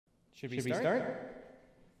Should we start?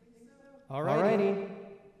 Alrighty.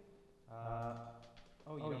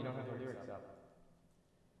 Oh, you don't have the lyrics up.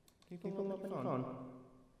 You can pull them up on your phone.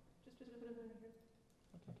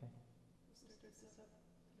 Okay.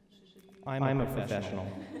 I'm a professional.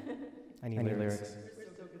 I need lyrics.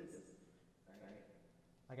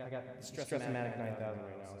 I got Stress-O-Matic 9000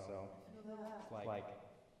 right now, so it's like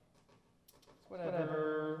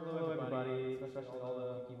whatever. Hello, everybody, especially all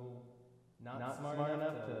the people not smart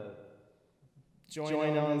enough to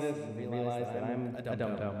join on this and realize that I'm a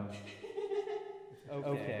dum-dum.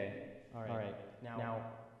 Okay. All right. Now,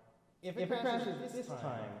 if it crashes this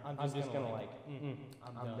time, I'm just gonna like,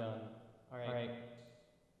 I'm done. All right.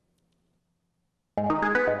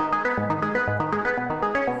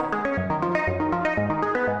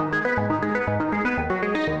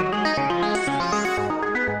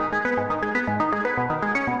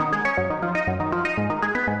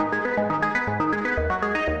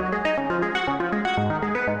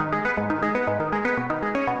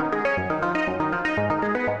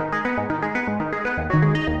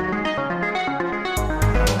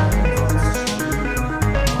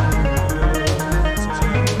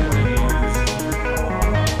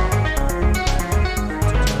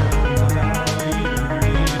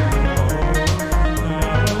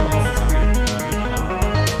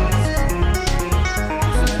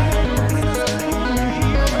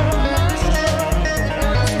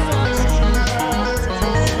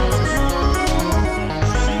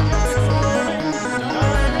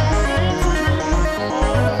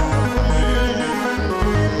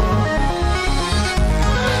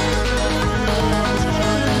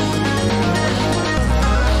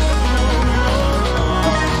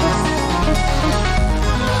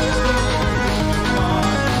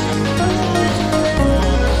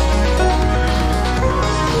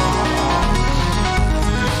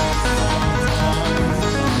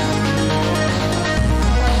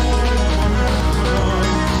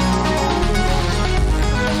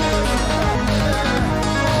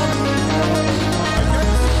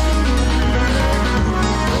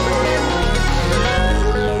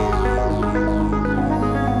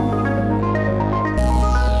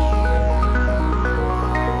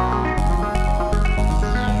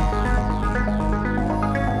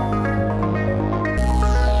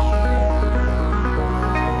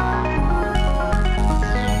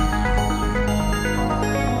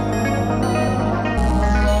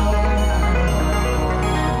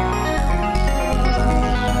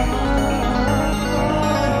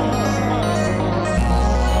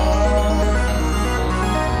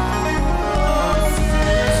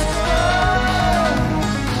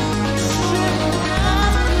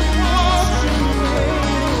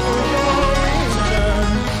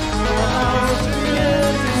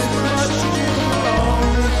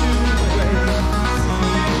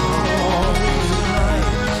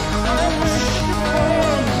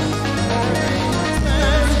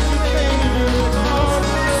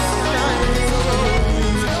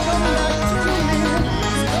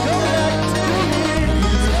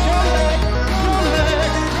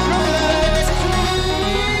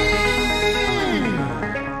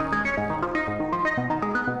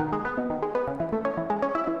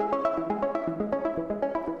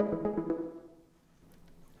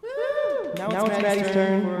 Now it's Maddie's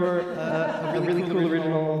turn for a really cool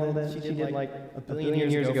original that she did like a billion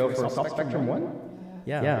years ago for Soft Spectrum 1?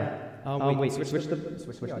 Yeah. Wait, switch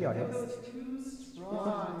the audio. It's too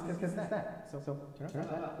strong. Because that's that. So turn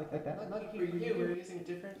that, like that. Not for you, we're using a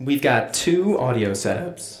different... We've got two audio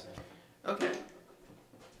setups. Okay.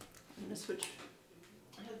 I'm gonna switch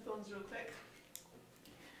headphones real quick.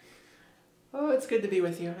 Oh, it's good to be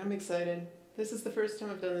with you. I'm excited. This is the first time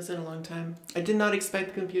I've done this in a long time. I did not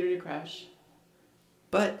expect the computer to crash.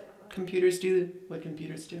 But computers do what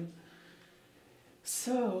computers do.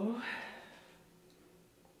 So,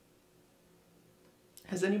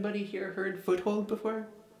 has anybody here heard Foothold before?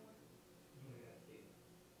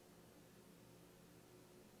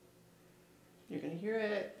 You're gonna hear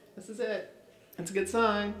it. This is it. It's a good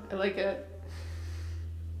song. I like it.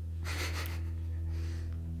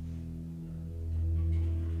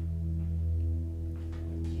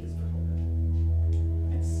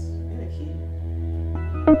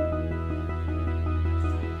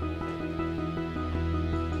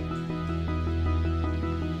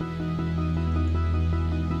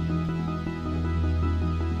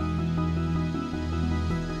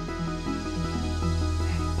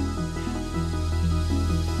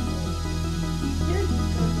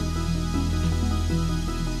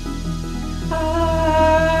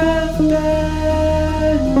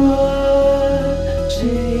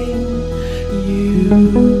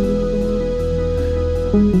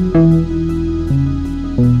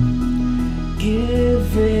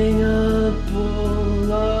 Giving up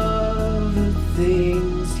all of the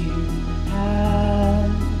things you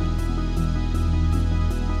had.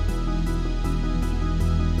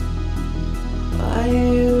 I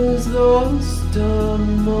was lost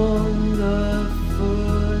among the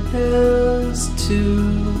foothills too.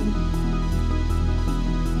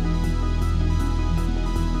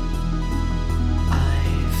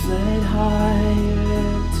 Fled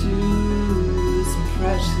higher to this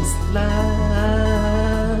precious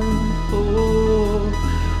land. Oh,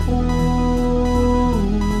 ooh.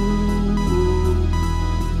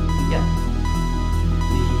 Yeah.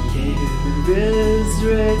 The air is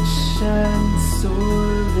rich and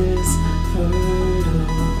soil is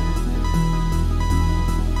fertile.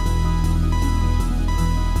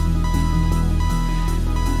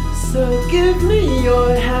 So give me your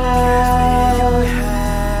hand.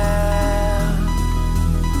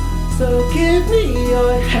 So give me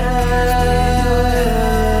your hands,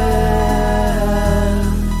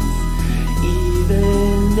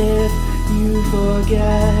 even if you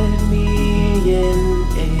forget me in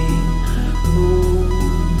a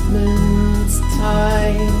moment's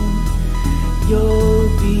time, you'll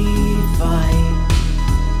be fine.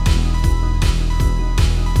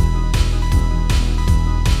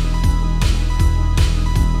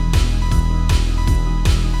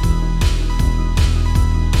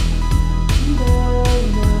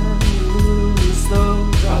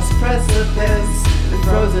 Precipice and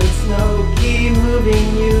frozen snow, keep moving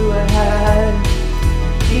you ahead,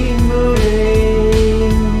 keep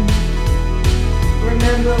moving.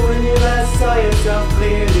 Remember when you last saw yourself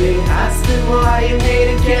clearly, asking why you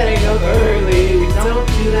hated getting up early. Don't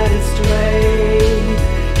do that astray,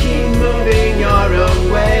 keep moving your own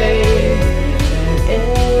way. There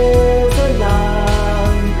is a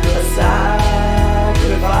love, a sacrifice,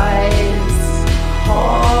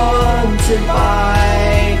 haunted by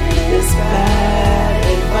this bad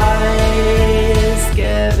advice.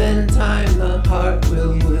 Given time, the heart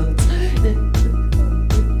will wilt.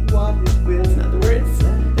 What it wills, not the words.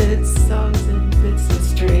 It's songs and bits of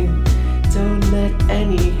string. Don't let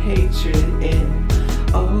any hatred in.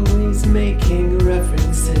 Always making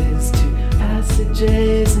references to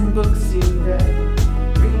passages and books you read.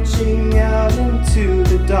 Reaching out into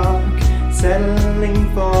the dark, settling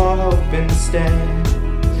for hope instead.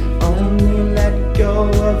 Only let go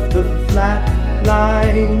of the flat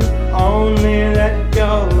line. Only let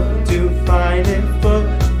go to find a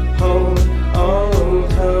foothold. Oh,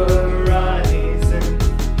 horizon.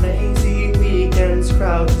 Lazy weekends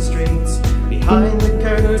crowd the streets. Behind the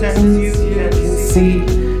curtains you can see.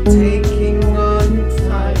 Taking on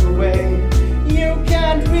time away. You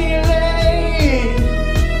can't relate.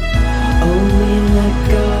 Only let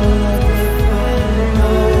go of the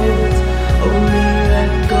foothold. Only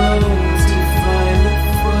let go to find the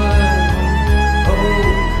foothold. Oh,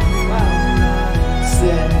 wow.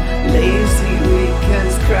 Said lazy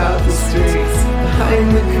weekends crowd the streets. Behind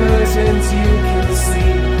the curtains you can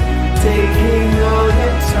see. Taking all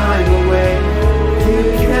your time away. You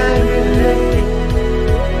can't relate.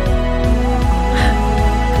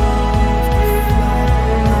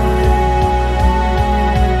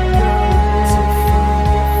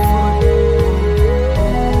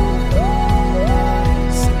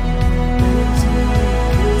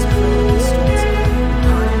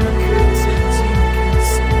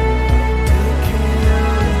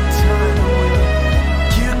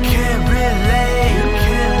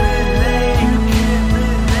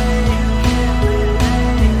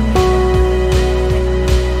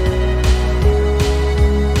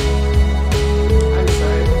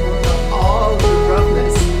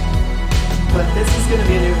 Gonna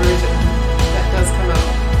be a new version that does come out.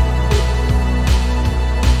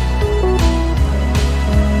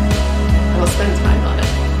 I'll spend time on it.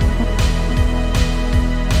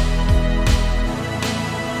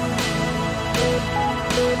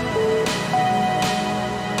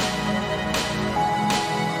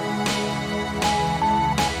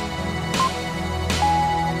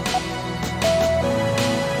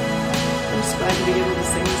 I'm just glad to be able to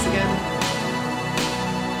sing this again.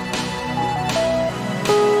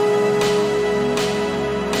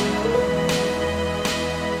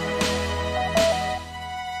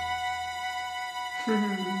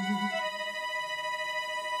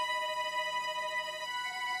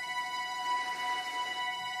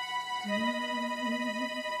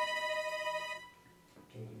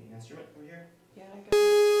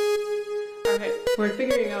 Okay, we're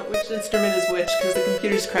figuring out which instrument is which because the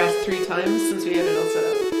computer's crashed 3 times since we had it all set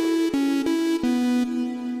up. I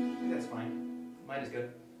think that's fine. Mine is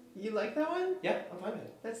good. You like that one? Yeah, I'm fine with it.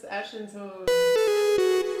 Wess, Ashen Tone.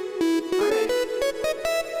 Alright.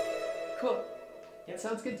 Cool. Yeah,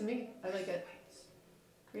 sounds good to me. I like it.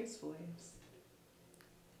 Graceful Waves.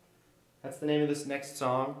 That's the name of this next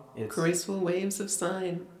song. It's Graceful Waves of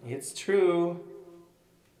Sine. It's true.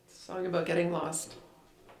 It's a song about getting lost.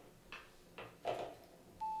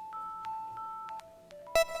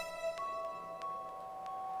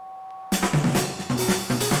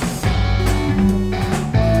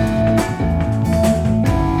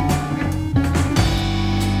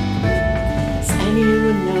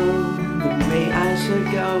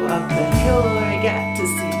 Go up the hill where I get to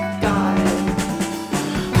see God.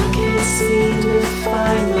 I can't seem to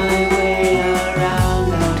find my way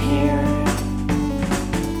around out here.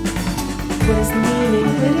 What is the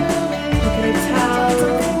meaning? How can I tell?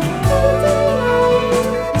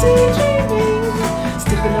 Daydreaming,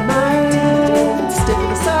 step in the mind, step in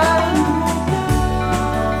the sun.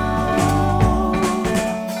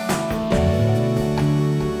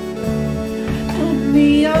 And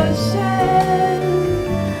the ocean,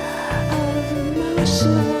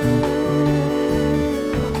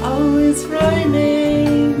 always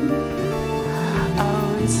rhyming,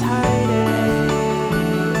 always hiding,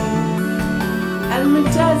 and the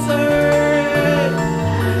desert,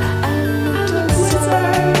 and the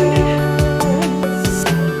blizzard.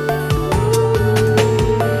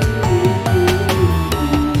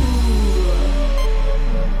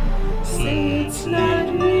 Say it's not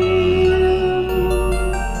real.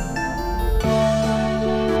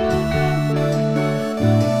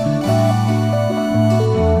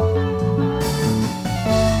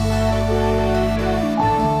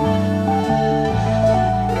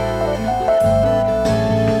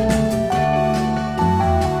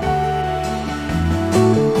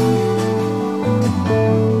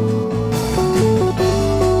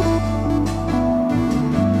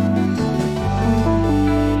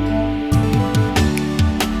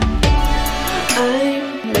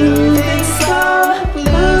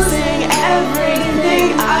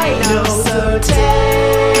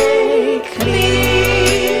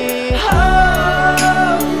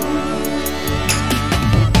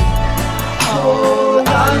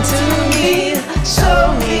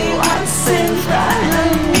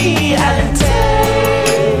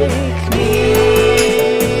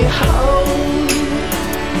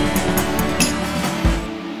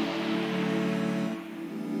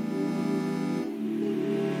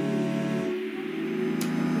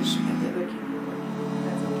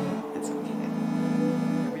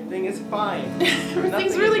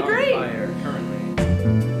 Everything's really great. Currently.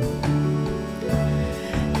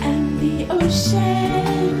 And the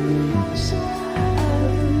ocean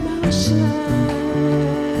of emotion,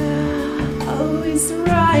 always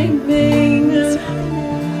rhyming,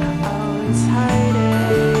 always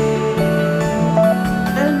hiding,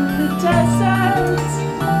 and the desert.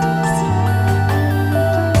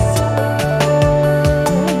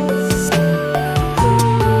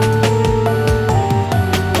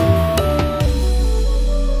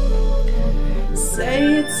 Say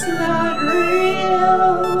it's not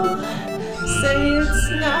real. Say it's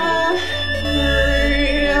not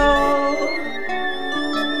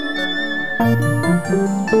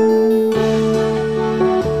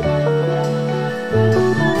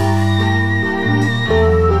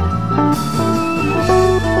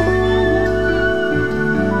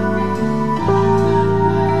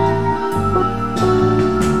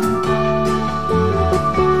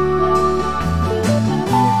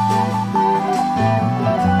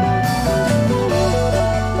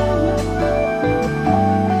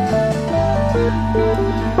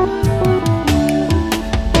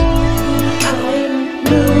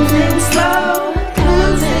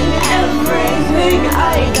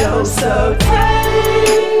so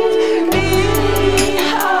take me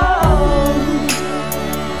home.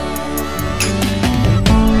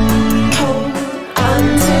 Hold on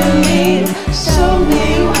to me, show me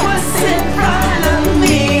what's in front of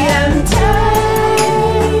me, and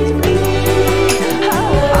take me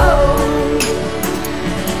home.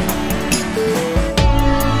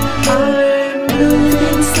 I'm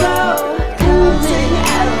moving slow, losing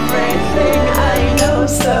everything I know,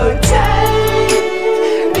 so take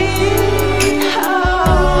me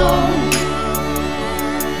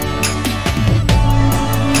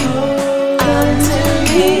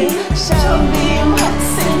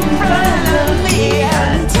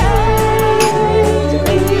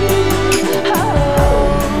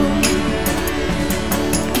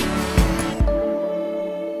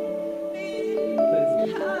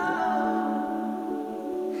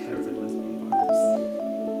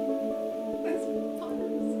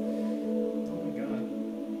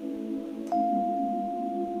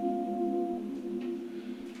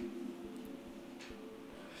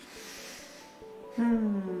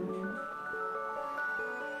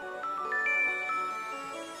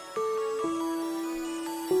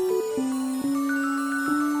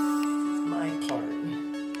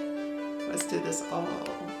did this all.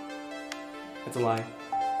 That's a lie.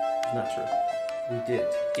 It's not true. We did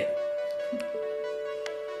it together.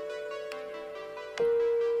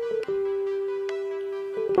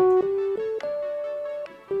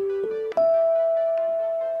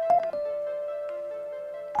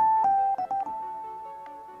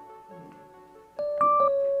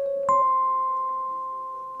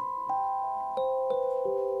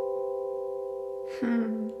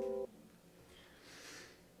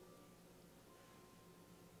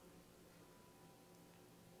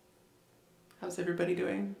 How's everybody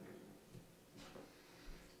doing?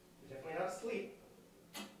 Definitely not asleep.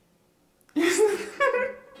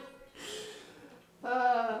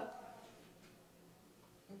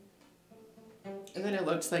 And then it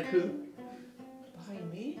looks like who?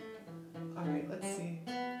 Behind me? Alright, let's see. I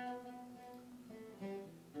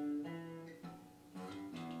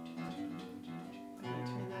gotta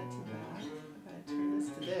turn that to that. I gotta turn this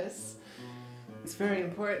to this. It's very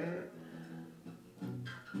important.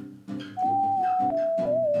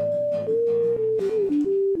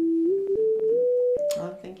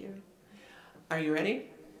 Oh, thank you. Are you ready?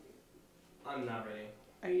 I'm not ready.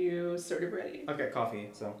 Are you sort of ready? I've got coffee,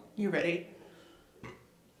 so. You ready?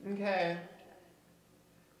 Okay.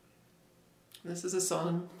 This is a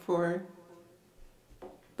song for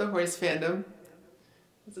the horse fandom.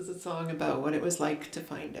 This is a song about what it was like to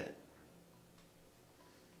find it.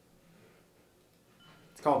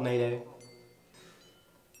 It's called Neigh.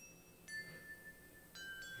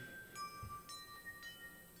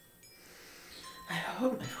 I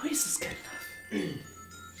hope my voice is good enough.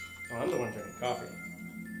 Well, I'm the one drinking coffee.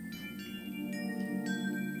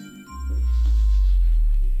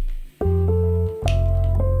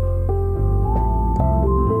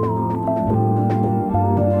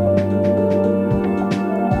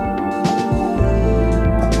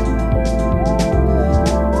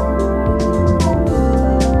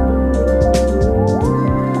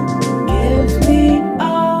 Give me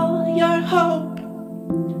all your hope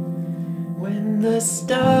when the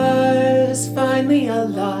stars finally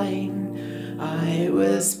align. I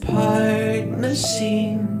was part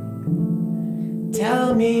machine.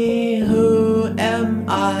 Tell me, who am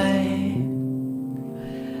I?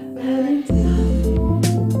 And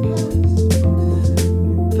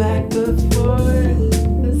back before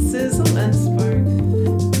the sizzle and spark,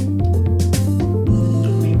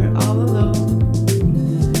 we were all alone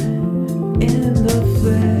in the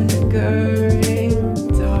flickering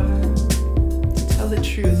dark. To tell the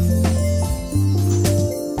truth,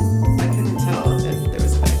 I couldn't tell if there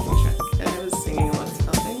was a backing track, and I was singing along to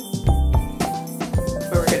nothing.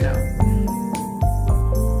 But we're good now.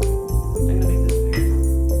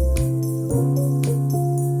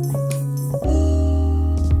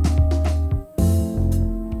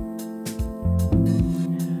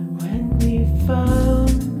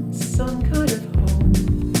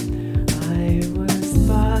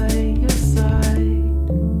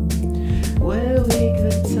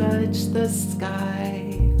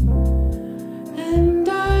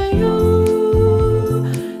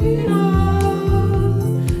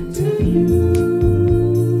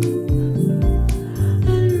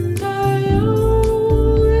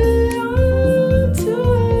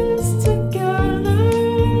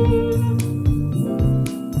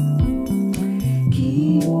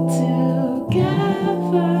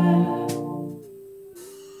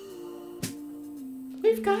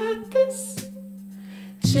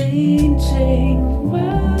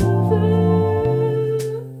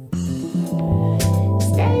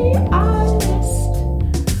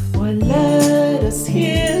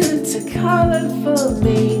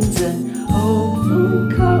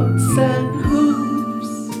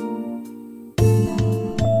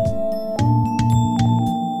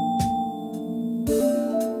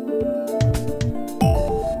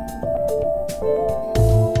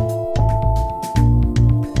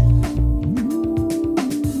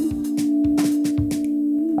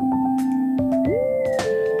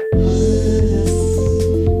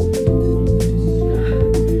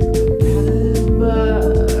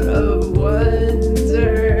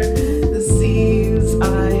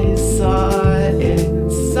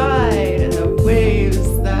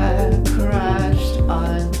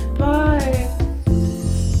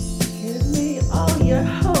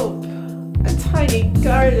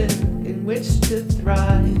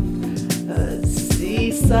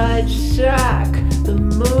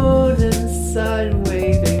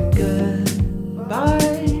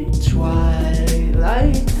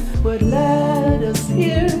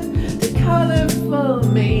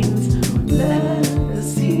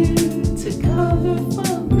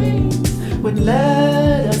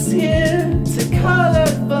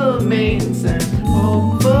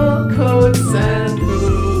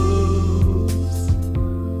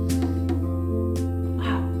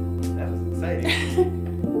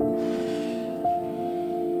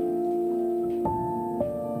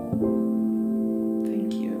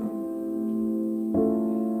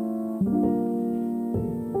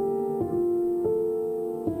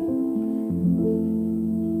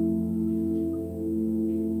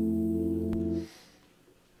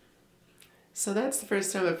 So that's the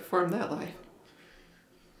first time I performed that live.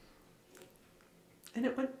 And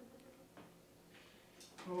it went...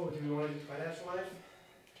 Oh, do we want to do TwiDash live?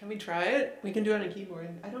 Can we try it? We can do it on a keyboard.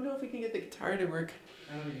 I don't know if we can get the guitar to work.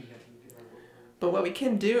 I don't think you can get the guitar to work. But what we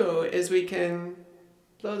can do is we can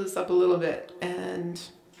blow this up a little bit and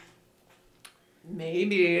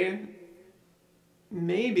maybe,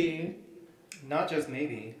 Not just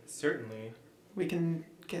maybe, certainly. we can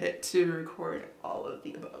get it to record all of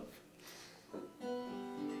the above.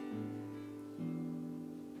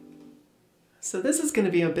 So this is going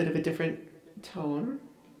to be a bit of a different tone,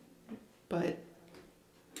 but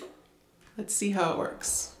let's see how it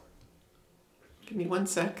works. Give me 1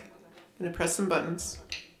 sec. I'm going to press some buttons.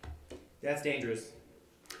 That's dangerous.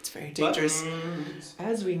 It's very dangerous, Buttons.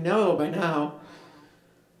 as we know by now.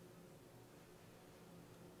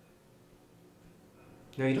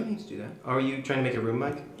 No, you don't need to do that. Are you trying to make a room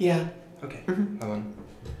mic? Yeah. Okay, Mhm. hold on.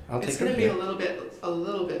 I'll It's take going it to be here. a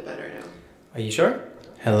little bit better now. Are you sure?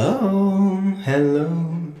 Hello, hello,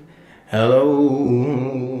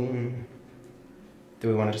 hello. Do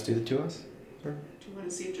we want to just do the two of us? Sure. Do you want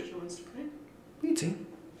to see if Jojo wants to play? We see.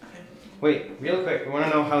 Okay. Wait, real quick. We want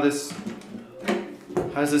to know how this.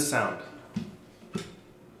 How does this sound?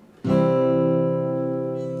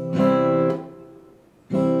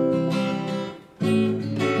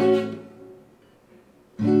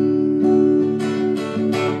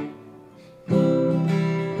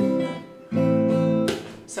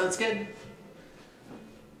 Sounds good.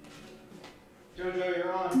 Jojo,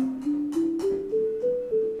 you're on.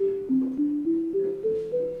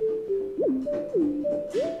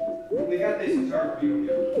 We got this guitar for you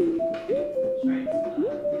here. Right.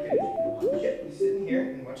 You sit in here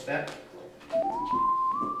and watch that.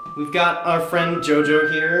 We've got our friend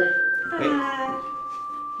Jojo here. Wait.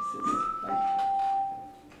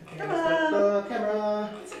 The camera.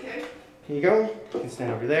 It's okay. Here you go. You can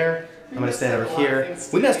stand over there. I'm gonna stand over here.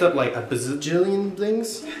 We messed up like a bazillion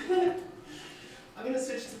things. I'm gonna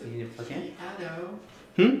switch to the You need to plug in? piano.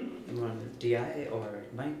 You want DI or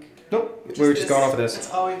mic? Nope. We were just going off of this.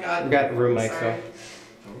 That's all we got. We got room mic, Sorry.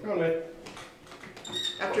 so we're going with it.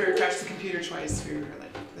 After we crashed the computer twice, we were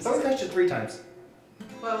like, I this thought we is crashed it 3 times.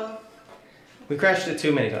 well, We crashed it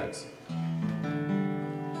too many times.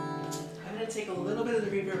 I'm gonna take a little bit of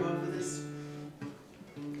the reverb off of this.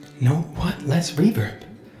 No, what? Less reverb.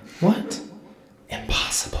 What?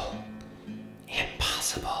 Impossible.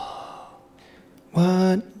 Impossible.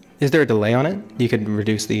 What? Is there a delay on it? You could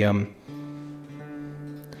reduce the,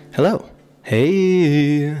 Hello.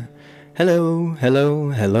 Hey. Hello, hello,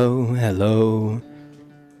 hello, hello.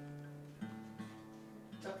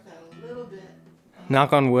 Up that a little bit.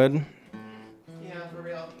 Knock on wood. Yeah, for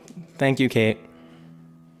real. Thank you, Kate.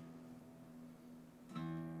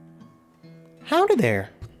 Howdy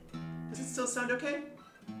there. Does it still sound okay?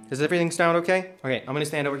 Does everything sound okay? Okay, I'm gonna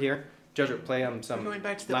stand over here. Jojo, play some We're going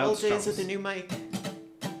back to the loud old days strums. with the new mic.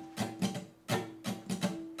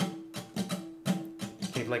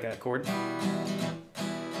 Okay, like a chord.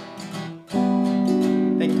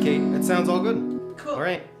 Thank you, Kate. It sounds all good. Cool. All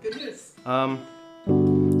right. Good news. All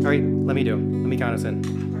right. Let me count us in.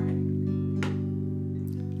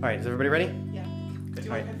 All right. Is everybody ready? Yeah. Do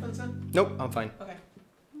you All want right. headphones on? Nope. I'm fine. Okay.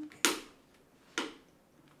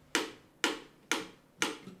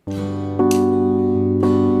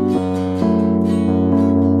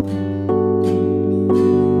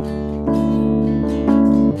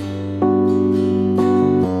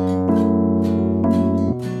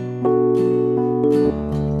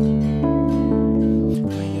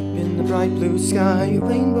 Blue sky, a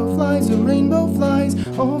rainbow flies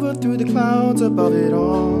over through the clouds above it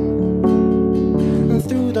all. And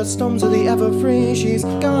through the storms of the ever-free, she's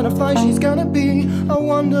gonna fly, she's gonna be a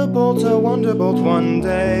wonderbolt one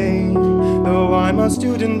day. Though I'm a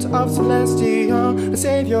student of Celestia, a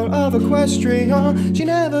savior of Equestria, she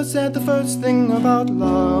never said the first thing about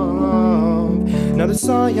love. Now the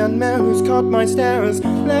Sine Mare who's caught my stares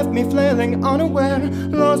left me flailing unaware,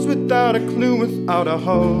 lost without a clue, without a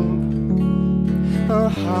hope.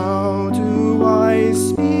 How do I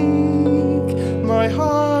speak? My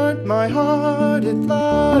heart, it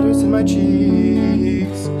flutters in my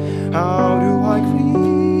cheeks. How do I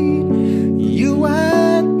greet you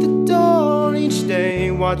at the door each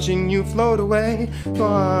day, watching you float away?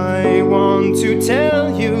 I want to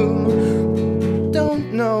tell you,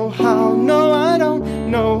 don't know how, no, I don't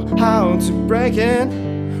know how to break it.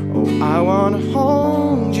 Oh, I wanna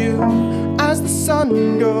hold you as the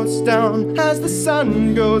sun goes down, as the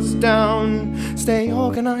sun goes down. Stay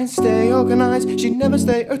organized, she'd never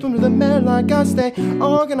stay earth, wind, with a man like I. Stay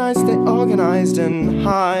organized and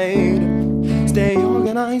hide. stay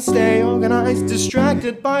organized,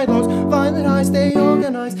 distracted by those violet eyes. Stay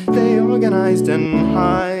organized and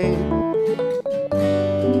high.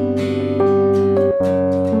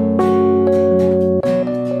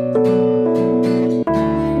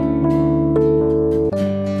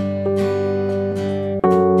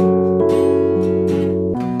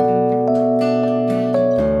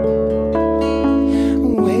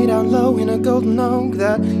 Way down low in a golden oak,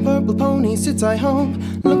 that purple pony sits, I hope,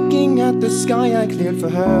 looking at the sky I cleared for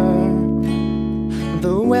her.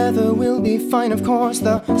 The weather will be fine, of course,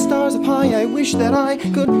 the stars up high, I wish that I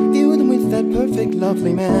could view them with that perfect,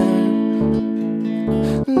 lovely mare.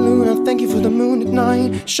 Luna, thank you for the moon at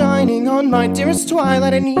night, shining on my dearest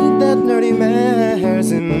twilight. I need that nerdy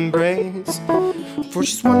mare's embrace, for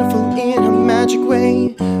she's wonderful in her magic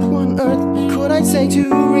way. What on earth could I say to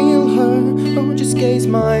reel her? Oh, just gaze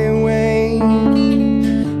my way.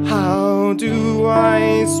 How do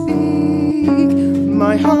I speak?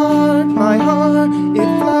 My heart, it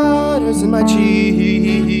flutters in my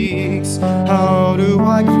cheeks. How do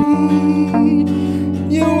I greet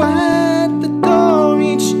you at the door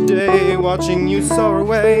each day, watching you soar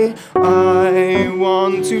away? I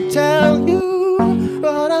want to tell you,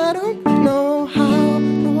 but I don't know how.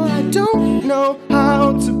 No, I don't know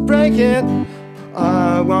how to break it.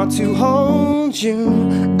 I want to hold you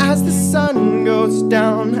as the sun goes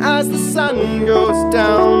down, as the sun goes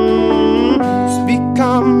down. It's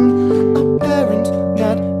become apparent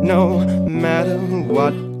that no matter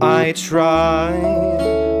what I try,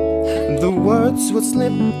 the words will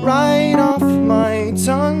slip right off my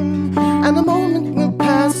tongue, and the moment will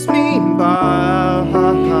pass me by.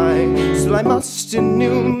 Still I must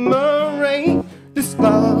enumerate this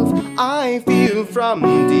love I feel from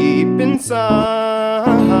deep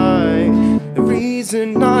inside. The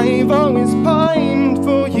reason I've always pined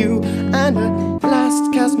for you, and at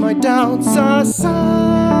last cast my doubts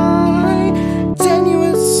aside.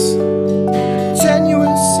 Tenuous,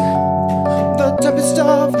 the tempest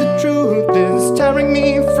of the truth is tearing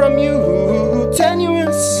me from you.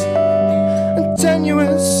 Tenuous,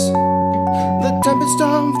 the tempest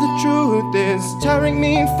of the truth is tearing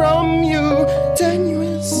me from you.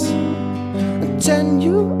 Tenuous,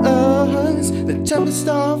 the tempest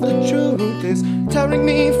of the truth is tearing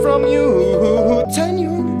me from you.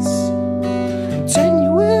 Tenuous,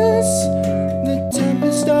 the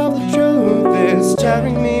tempest of the truth is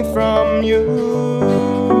tearing me from you.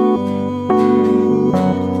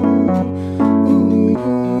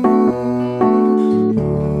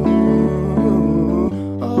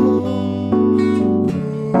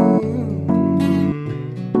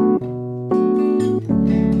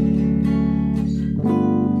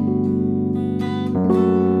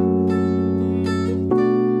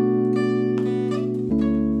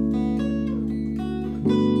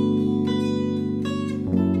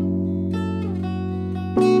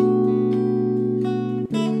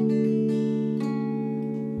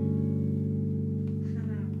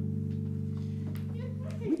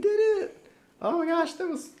 That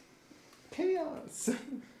was chaos.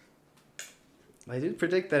 I did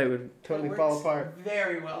predict that it would totally fall apart.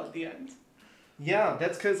 Very well at the end. Yeah,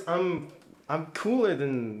 that's because I'm cooler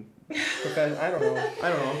than professional. I don't know.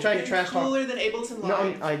 I'm trying to trash talk. Cooler than Ableton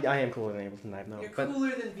Live. No, I am cooler than Ableton Live. No, You're but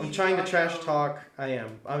cooler than I'm trying to trash talk. I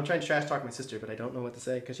am. I'm trying to trash talk my sister, but I don't know what to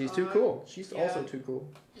say because she's too cool. She's also too cool.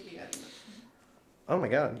 Oh my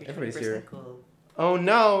God! Everybody's here. Cool. Oh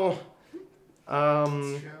no.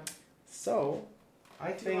 That's true. So.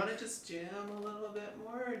 Do you want to just jam a little bit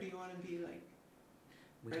more, or do you want to be like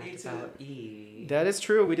ready to? About E. That is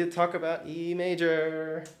true. We did talk about E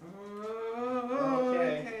major.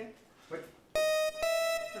 Okay. Wait.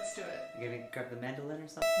 Let's do it. You gonna grab the mandolin or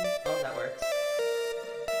something? Oh, that works.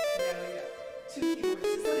 Yeah, we got 2 keyboards.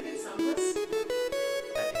 Is that a good sound list?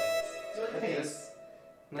 That is. Do you like the bass?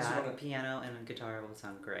 That, piano, and guitar will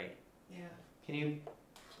sound great. Yeah. Can you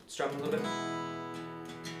strum a little bit?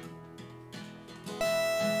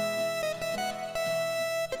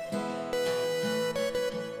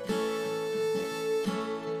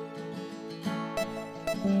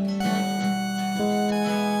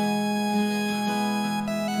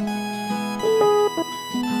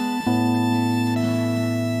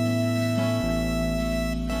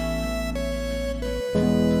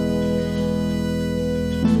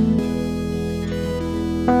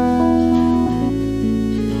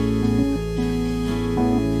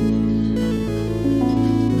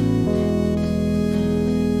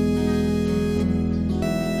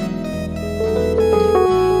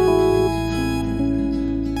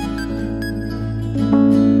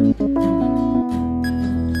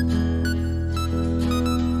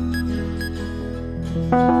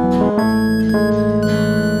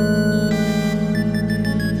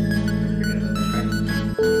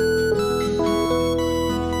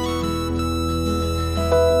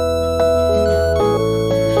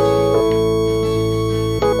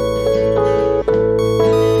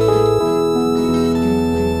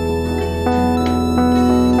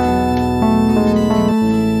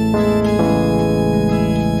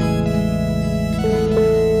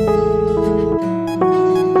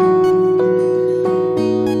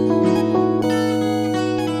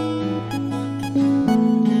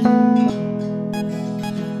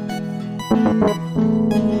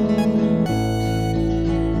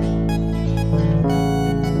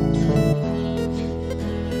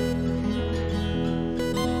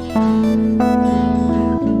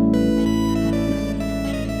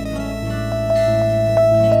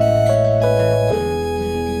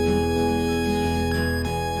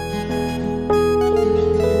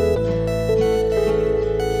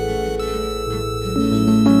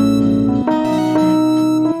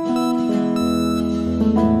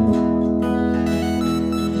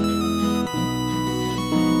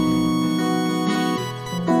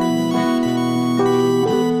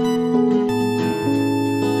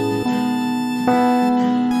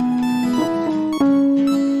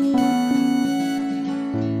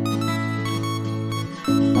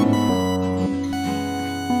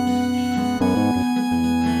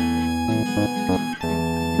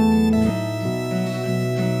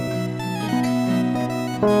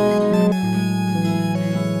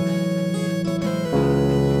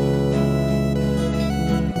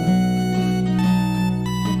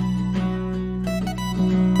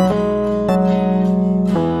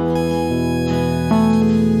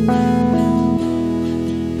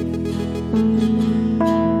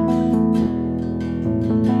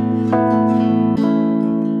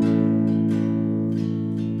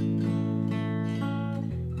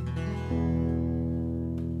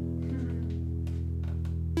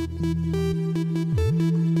 Thanks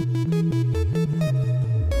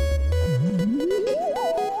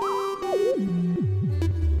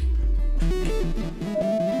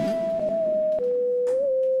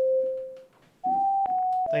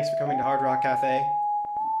for coming to Hard Rock Cafe.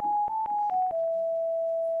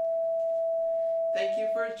 Thank you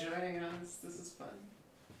for joining us. This is fun.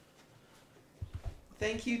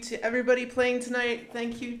 Thank you to everybody playing tonight.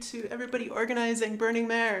 Thank you to everybody organizing Burning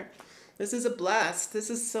Mare. This is a blast.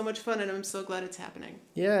 This is so much fun, and I'm so glad it's happening.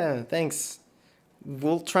 Yeah, thanks.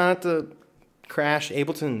 We'll try not to crash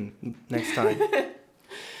Ableton next time.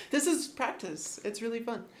 This is practice. It's really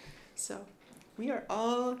fun. So, we are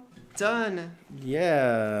all done.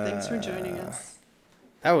 Yeah. Thanks for joining us.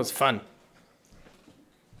 That was fun.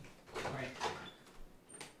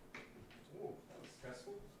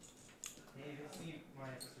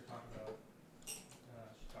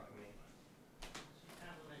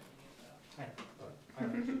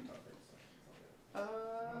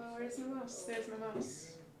 Where's my mouse? There's my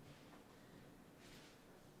mouse.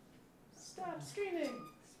 Stop screaming.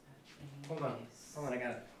 Hold on, I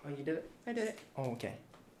got it. Oh, you did it? I did it. Oh, okay.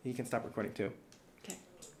 You can stop recording too. Okay.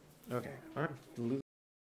 Okay. All right. Lose